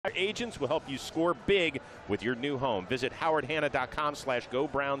Our agents will help you score big with your new home. Visit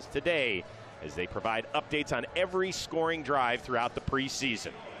howardhanna.com/GoBrowns today as they provide updates on every scoring drive throughout the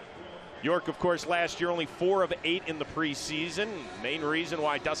preseason. York, of course, last year only 4 of 8 in the preseason. Main reason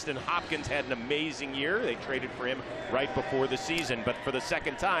why Dustin Hopkins had an amazing year. They traded for him right before the season, but for the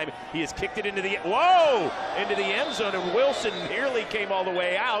second time, he has kicked it into the into the end zone, and Wilson nearly came all the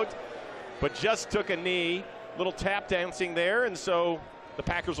way out, but just took a knee. Little tap dancing there, and so the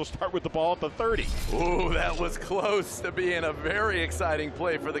Packers will start with the ball at the 30. Ooh, that was close to being a very exciting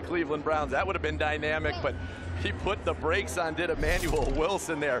play for the Cleveland Browns. That would have been dynamic, but he put the brakes on, did Emmanuel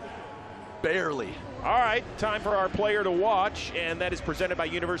Wilson there. Barely. All right, time for our player to watch, and that is presented by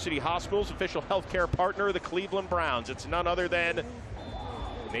University Hospitals, official healthcare partner of the Cleveland Browns. It's none other than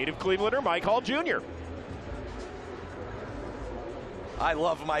native Clevelander Mike Hall Jr. I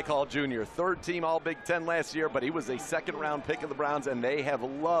love Mike Hall Jr., third team All-Big Ten last year, but he was a second-round pick of the Browns, and they have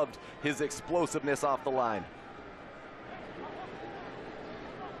loved his explosiveness off the line.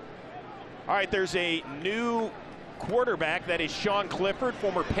 All right, there's a new quarterback. That is Sean Clifford,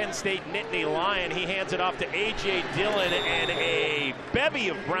 former Penn State Nittany Lion. He hands it off to A.J. Dillon, and a bevy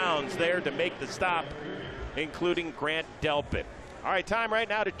of Browns there to make the stop, including Grant Delpit. All right, time right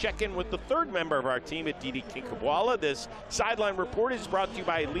now to check in with the third member of our team at Didi Kinkhabwala. This sideline report is brought to you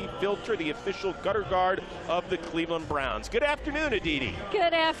by Lee Filter, the official gutter guard of the Cleveland Browns. Good afternoon, Aditi.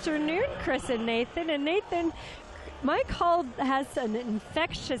 Good afternoon, Chris and Nathan. And Nathan, Mike Hall has an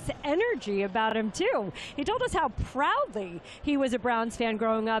infectious energy about him, too. He told us how proudly he was a Browns fan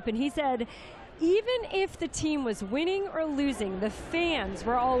growing up, and he said, even if the team was winning or losing, the fans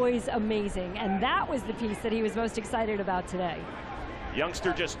were always amazing, and that was the piece that he was most excited about today.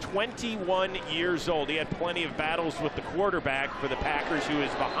 Youngster, just 21 years old. He had plenty of battles with the quarterback for the Packers, who is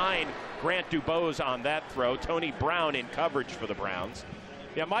behind Grant Dubose on that throw. Tony Brown in coverage for the Browns.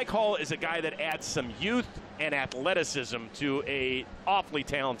 Yeah, Mike Hall is a guy that adds some youth and athleticism to a awfully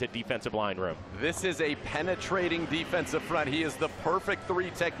talented defensive line room. This is a penetrating defensive front. He is the perfect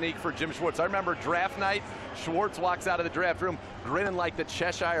 3 technique for Jim Schwartz. I remember draft night, Schwartz walks out of the draft room grinning like the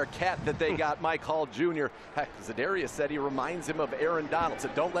Cheshire cat that they got Mike Hall Jr. Heck, Zadarius said he reminds him of Aaron Donald. So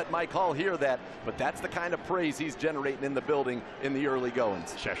don't let Mike Hall hear that, but that's the kind of praise he's generating in the building in the early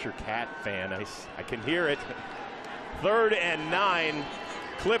goings. Cheshire cat fan, I can hear it. 3rd and 9.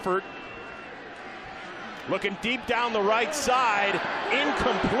 Clifford looking deep down the right side,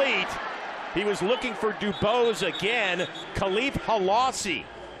 incomplete. He was looking for Dubose again. Khalif Halassi,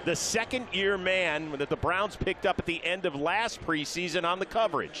 the second-year man that the Browns picked up at the end of last preseason on the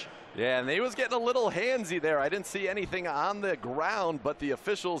coverage. Yeah, and he was getting a little handsy there. I didn't see anything on the ground, but the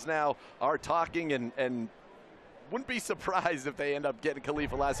officials now are talking, and wouldn't be surprised if they end up getting Khalif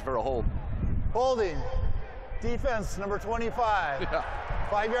Halassi for a hold. Holding. Defense number 25. Yeah.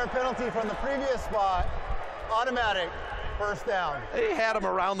 5-yard penalty from the previous spot. Automatic. First down. They had him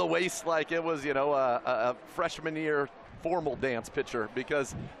around the waist like it was, you know, a freshman year formal dance pitcher,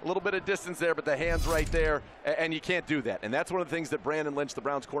 because a little bit of distance there, but the hand's right there, and you can't do that. And that's one of the things that Brandon Lynch, the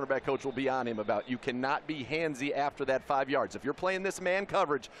Browns cornerback coach, will be on him about. You cannot be handsy after that 5 yards. If you're playing this man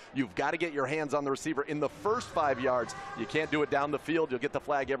coverage, you've got to get your hands on the receiver in the first 5 yards. You can't do it down the field. You'll get the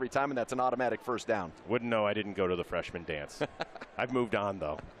flag every time, and that's an automatic first down. Wouldn't know I didn't go to the freshman dance. I've moved on,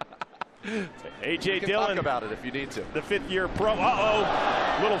 though. A.J. You can Dillon, talk about it if you need to. The 5th-year pro.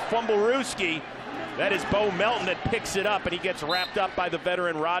 Little fumble-rooski. That is Bo Melton that picks it up, and he gets wrapped up by the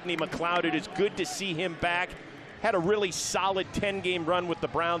veteran Rodney McLeod. It is good to see him back. Had a really solid 10-game run with the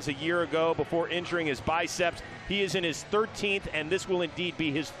Browns a year ago before injuring his biceps. He is in his 13th, and this will indeed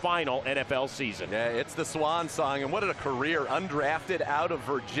be his final NFL season. Yeah, it's the swan song, and what a career. Undrafted out of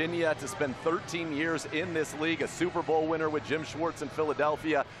Virginia to spend 13 years in this league, a Super Bowl winner with Jim Schwartz in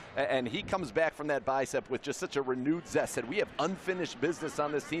Philadelphia, and he comes back from that bicep with just such a renewed zest. Said, we have unfinished business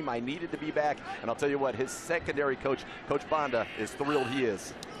on this team. I needed to be back, and I'll tell you what, his secondary coach, Coach Bonda, is thrilled he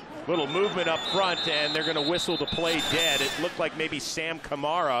is. Little movement up front, and they're going to whistle to play dead. It looked like maybe Sam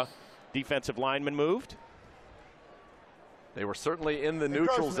Kamara, defensive lineman, moved. They were certainly in the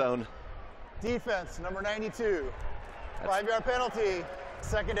neutral zone. Defense number 92. 5-yard penalty.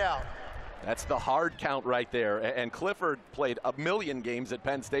 Second down. That's the hard count right there. And Clifford played a million games at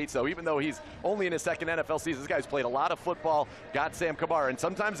Penn State, so even though he's only in his second NFL season, this guy's played a lot of football, got Sam Kamara. And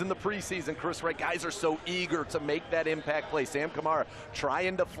sometimes in the preseason, Chris, right, guys are so eager to make that impact play. Sam Kamara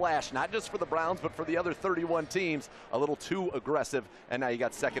trying to flash, not just for the Browns, but for the other 31 teams, a little too aggressive. And now you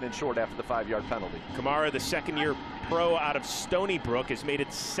got 2nd and short after the 5-yard penalty. Kamara, the second-year pro out of Stony Brook, has made it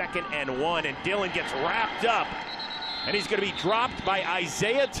 2nd and 1, and Dillon gets wrapped up And he's going to be dropped by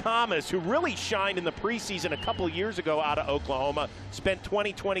Isaiah Thomas, who really shined in the preseason a couple of years ago out of Oklahoma. Spent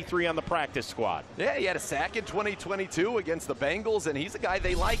 2023 on the practice squad. Yeah, he had a sack in 2022 against the Bengals, and he's a guy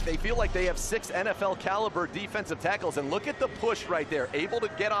they like. They feel like they have 6 NFL caliber defensive tackles. And look at the push right there. Able to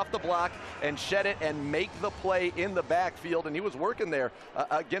get off the block and shed it and make the play in the backfield. And he was working there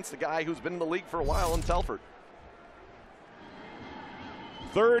against a guy who's been in the league for a while in Telford.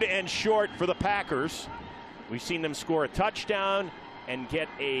 3rd and short for the Packers. We've seen them score a touchdown and get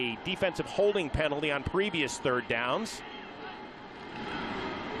a defensive holding penalty on previous 3rd downs.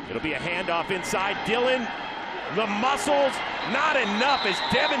 It'll be a handoff inside. Dillon, the muscles, not enough as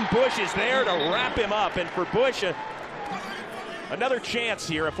Devin Bush is there to wrap him up. And for Bush, another chance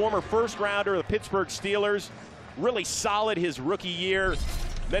here. A former 1st rounder of the Pittsburgh Steelers. Really solid his rookie year.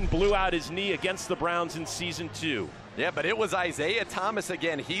 Then blew out his knee against the Browns in season 2. Yeah, but it was Isaiah Thomas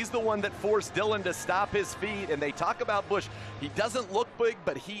again. He's the one that forced Dillon to stop his feet. And they talk about Bush. He doesn't look big,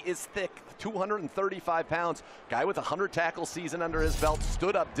 but he is thick. 235 pounds. Guy with a 100 tackle season under his belt.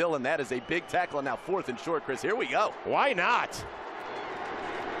 Stood up Dillon. That is a big tackle. And now 4th and short, Chris. Here we go. Why not?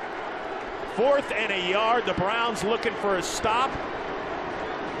 4th and a yard. The Browns looking for a stop.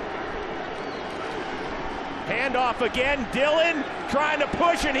 Handoff again. Dillon trying to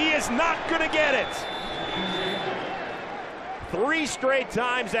push, and he is not going to get it. 3 straight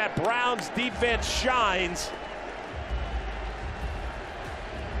times that Browns defense shines.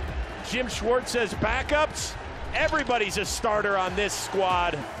 Jim Schwartz says backups. Everybody's a starter on this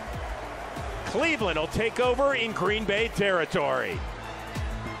squad. Cleveland will take over in Green Bay territory.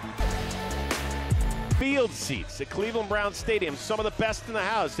 Field seats at Cleveland Browns Stadium, some of the best in the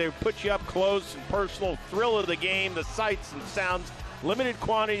house. They put you up close and personal. Thrill of the game, the sights and sounds. Limited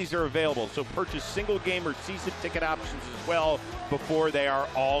quantities are available, so purchase single game or season ticket options as well before they are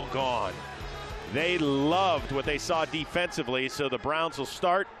all gone. They loved what they saw defensively, so the Browns will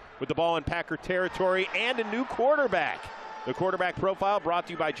start with the ball in Packer territory and a new quarterback. The quarterback profile brought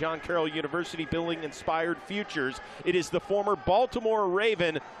to you by John Carroll University, building inspired futures. It is the former Baltimore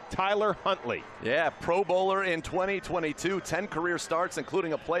Raven, Tyler Huntley. Yeah, Pro Bowler in 2022, 10 career starts,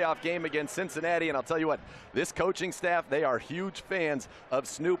 including a playoff game against Cincinnati. And I'll tell you what, this coaching staff, they are huge fans of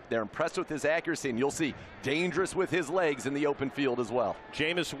Snoop. They're impressed with his accuracy, and you'll see dangerous with his legs in the open field as well.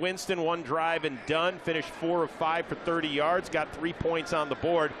 Jameis Winston, 1 drive and done, finished 4 of 5 for 30 yards, got 3 points on the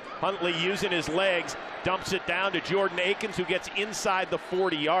board. Huntley using his legs, dumps it down to Jordan Akins, who gets inside the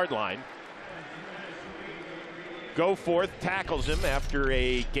 40-yard line. Goforth tackles him after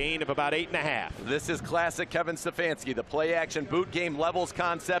a gain of about 8.5. This is classic Kevin Stefanski, the play-action boot game levels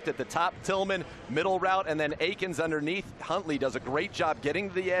concept. At the top, Tillman, middle route, and then Akins underneath. Huntley does a great job getting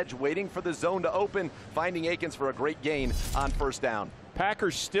to the edge, waiting for the zone to open, finding Akins for a great gain on 1st down.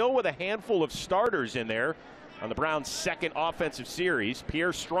 Packers still with a handful of starters in there on the Browns' 2nd offensive series.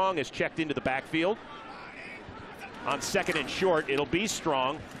 Pierre Strong is checked into the backfield. On 2nd and short, it'll be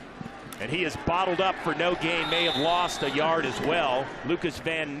Strong. And he is bottled up for no gain, may have lost a yard as well. Lucas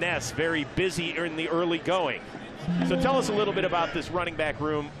Van Ness very busy in the early going. So tell us a little bit about this running back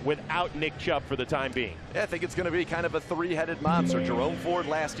room without Nick Chubb for the time being. Yeah, I think it's going to be kind of a 3-headed monster. Jerome Ford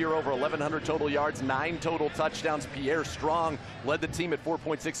last year over 1,100 total yards, 9 total touchdowns. Pierre Strong led the team at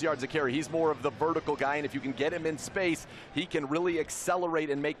 4.6 yards a carry. He's more of the vertical guy, and if you can get him in space, he can really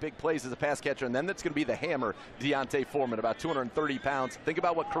accelerate and make big plays as a pass catcher. And then that's going to be the hammer, Deontay Foreman, about 230 pounds. Think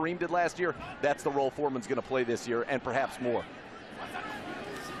about what Kareem did last year. That's the role Foreman's going to play this year, and perhaps more.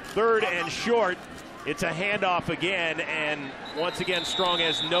 3rd and short. It's a handoff again, and once again, Strong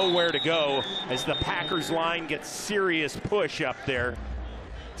has nowhere to go as the Packers line gets serious push up there.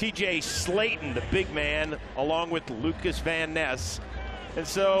 TJ Slayton, the big man, along with Lucas Van Ness. And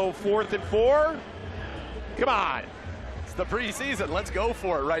so 4th and 4. Come on. It's the preseason. Let's go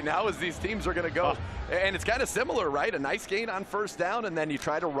for it right now as these teams are going to go. And it's kind of similar, right? A nice gain on 1st down, and then you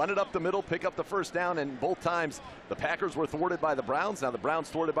try to run it up the middle, pick up the 1st down, and both times the Packers were thwarted by the Browns. Now the Browns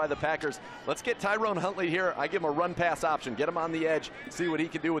thwarted by the Packers. Let's get Tyrone Huntley here. I give him a run-pass option. Get him on the edge, see what he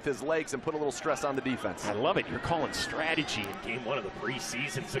can do with his legs, and put a little stress on the defense. I love it. You're calling strategy in game 1 of the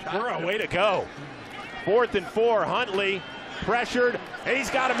preseason. Segura, way to go. 4th and 4, Huntley pressured, and he's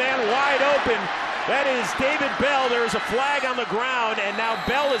got a man wide open. That is David Bell. There's a flag on the ground, and now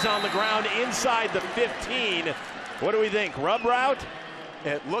Bell is on the ground inside the 15. What do we think? Rub route?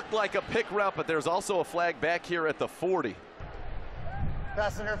 It looked like a pick route, but there's also a flag back here at the 40.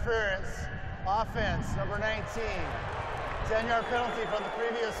 Pass interference. Offense, number 19. 10-yard penalty from the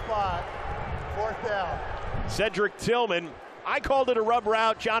previous spot. 4th down. Cedric Tillman. I called it a rub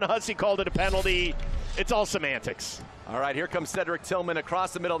route. John Hussey called it a penalty. It's all semantics. All right, here comes Cedric Tillman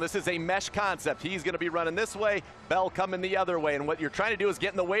across the middle. This is a mesh concept. He's going to be running this way, Bell coming the other way. And what you're trying to do is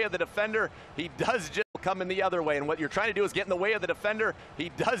get in the way of the defender. He does just come in the other way. And what you're trying to do is get in the way of the defender. He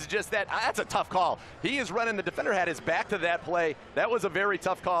does just that. That's a tough call. He is running. The defender had his back to that play. That was a very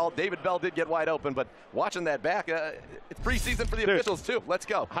tough call. David Bell did get wide open, but watching that back, it's preseason for the officials too. Let's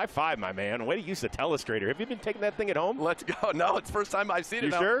go. High five, my man. Way to use the telestrator. Have you been taking that thing at home? Let's go. No, it's the first time I've seen it.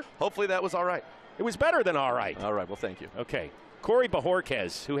 You now. sure? Hopefully that was all right. It was better than all right. All right, well, thank you. Okay. Corey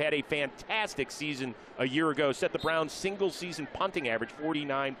Bajorquez, who had a fantastic season a year ago, set the Browns' single-season punting average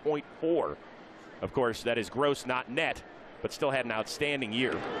 49.4. Of course, that is gross, not net, but still had an outstanding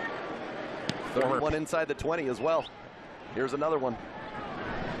year. 31 inside the 20 as well. Here's another one.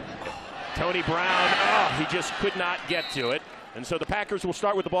 Tony Brown, he just could not get to it. And so the Packers will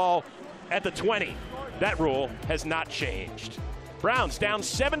start with the ball at the 20. That rule has not changed. Browns down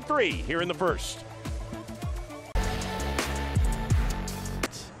 7-3 here in the first.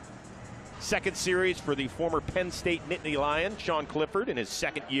 Second series for the former Penn State Nittany Lion, Sean Clifford, in his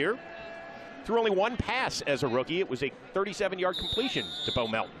second year. Threw only one pass as a rookie. It was a 37-yard completion to Bo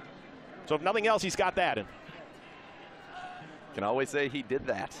Melton. So if nothing else, he's got that. Can always say he did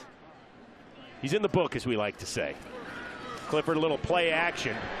that. He's in the book, as we like to say. Clifford, a little play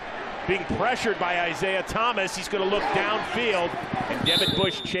action. Being pressured by Isaiah Thomas. He's going to look downfield, and Devin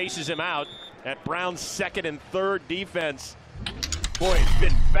Bush chases him out. At Brown's second and third defense. Boy, it's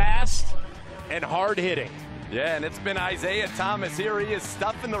been fast and hard hitting. Yeah, and it's been Isaiah Thomas. Here he is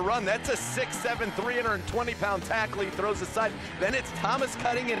stuffing the run. That's a 6'7", 320-pound tackle. He throws aside. Then it's Thomas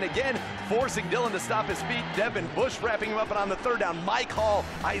cutting in again, forcing Dillon to stop his feet. Devin Bush wrapping him up, and on the third down, Mike Hall,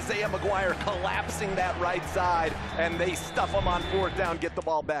 Isaiah McGuire collapsing that right side, and they stuff him on fourth down, get the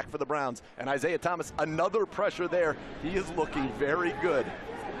ball back for the Browns. And Isaiah Thomas, another pressure there. He is looking very good.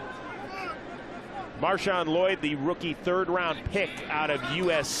 Marshawn Lloyd, the rookie third-round pick out of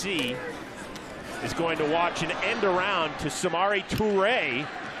USC, is going to watch an end around to Samori Toure,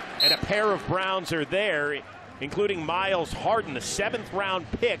 and a pair of Browns are there, including Miles Harden, the seventh-round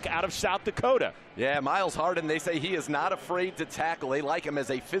pick out of South Dakota. Yeah, Miles Harden, they say he is not afraid to tackle. They like him as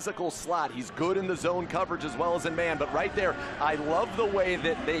a physical slot. He's good in the zone coverage as well as in man. But right there, I love the way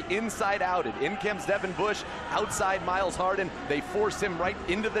that they inside-outed. In comes Devin Bush, outside Miles Harden. They force him right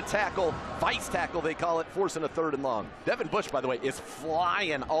into the tackle. Vice tackle, they call it, forcing a third and long. Devin Bush, by the way, is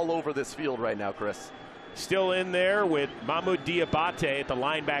flying all over this field right now, Chris. Still in there with Mahmoud Diabate at the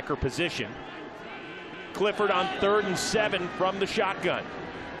linebacker position. Clifford on 3rd and 7 from the shotgun.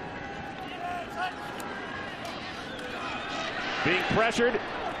 Being pressured,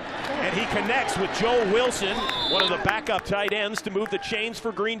 and he connects with Joe Wilson, one of the backup tight ends, to move the chains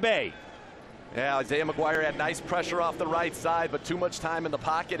for Green Bay. Yeah, Isaiah McGuire had nice pressure off the right side, but too much time in the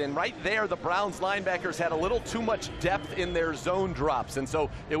pocket. And right there, the Browns linebackers had a little too much depth in their zone drops. And so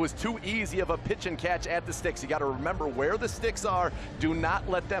it was too easy of a pitch and catch at the sticks. You got to remember where the sticks are. Do not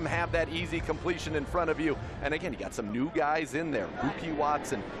let them have that easy completion in front of you. And again, you got some new guys in there. Mookie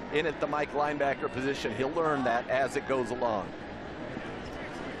Watson in at the Mike linebacker position. He'll learn that as it goes along.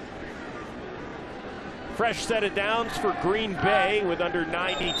 Fresh set of downs for Green Bay with under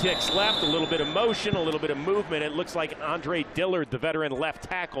 90 ticks left. A little bit of motion, a little bit of movement. It looks like Andre Dillard, the veteran left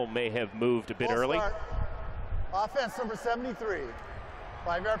tackle, may have moved a bit early. Offense number 73.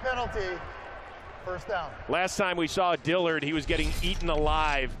 5-yard penalty. First down. Last time we saw Dillard, he was getting eaten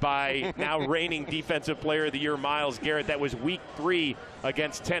alive by now reigning Defensive Player of the Year, Myles Garrett. That was week 3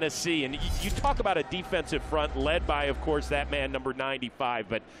 against Tennessee. And you talk about a defensive front led by, of course, that man, number 95.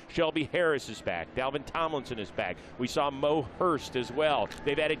 But Shelby Harris is back. Dalvin Tomlinson is back. We saw Mo Hurst as well.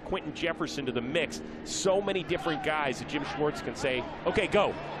 They've added Quentin Jefferson to the mix. So many different guys that Jim Schwartz can say, okay,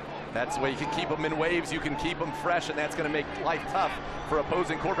 go. That's the way you can keep them in waves. You can keep them fresh, and that's going to make life tough for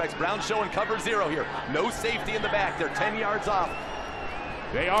opposing quarterbacks. Brown showing cover 0 here. No safety in the back. They're 10 yards off.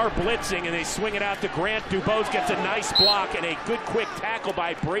 They are blitzing, and they swing it out to Grant. Dubose gets a nice block and a good quick tackle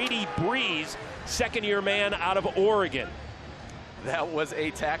by Brady Breeze, second-year man out of Oregon. That was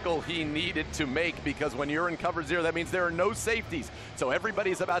a tackle he needed to make, because when you're in cover 0, that means there are no safeties. So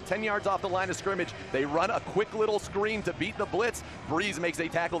everybody's about 10 yards off the line of scrimmage. They run a quick little screen to beat the blitz. Breeze makes a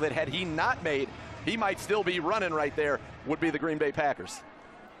tackle that had he not made, he might still be running right there, would be the Green Bay Packers.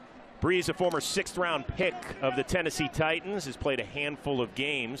 Breeze, a former 6th-round pick of the Tennessee Titans, has played a handful of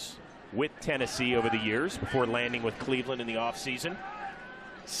games with Tennessee over the years before landing with Cleveland in the offseason.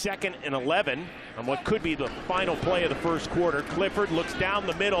 2nd and 11 on what could be the final play of the first quarter. Clifford looks down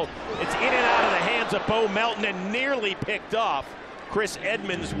the middle. It's in and out of the hands of Bo Melton and nearly picked off. Chris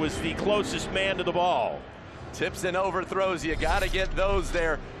Edmonds was the closest man to the ball. Tips and overthrows, you got to get those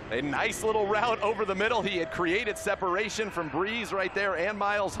there. A nice little route over the middle. He had created separation from Breeze right there and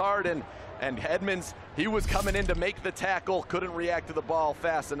Miles Hard, and Edmonds, he was coming in to make the tackle, couldn't react to the ball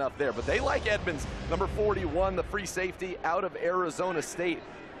fast enough there. But they like Edmonds, number 41, the free safety out of Arizona State.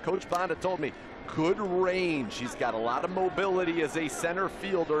 Coach Bonda told me, good range. He's got a lot of mobility as a center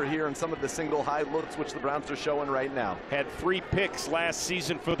fielder here in some of the single high looks, which the Browns are showing right now. Had 3 picks last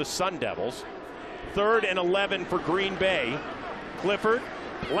season for the Sun Devils. 3rd and 11 for Green Bay. Clifford,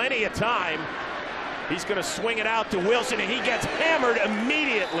 plenty of time. He's going to swing it out to Wilson, and he gets hammered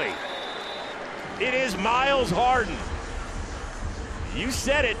immediately. It is Miles Harden. You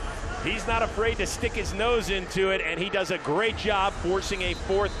said it. He's not afraid to stick his nose into it, and he does a great job forcing a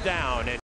 4th down. And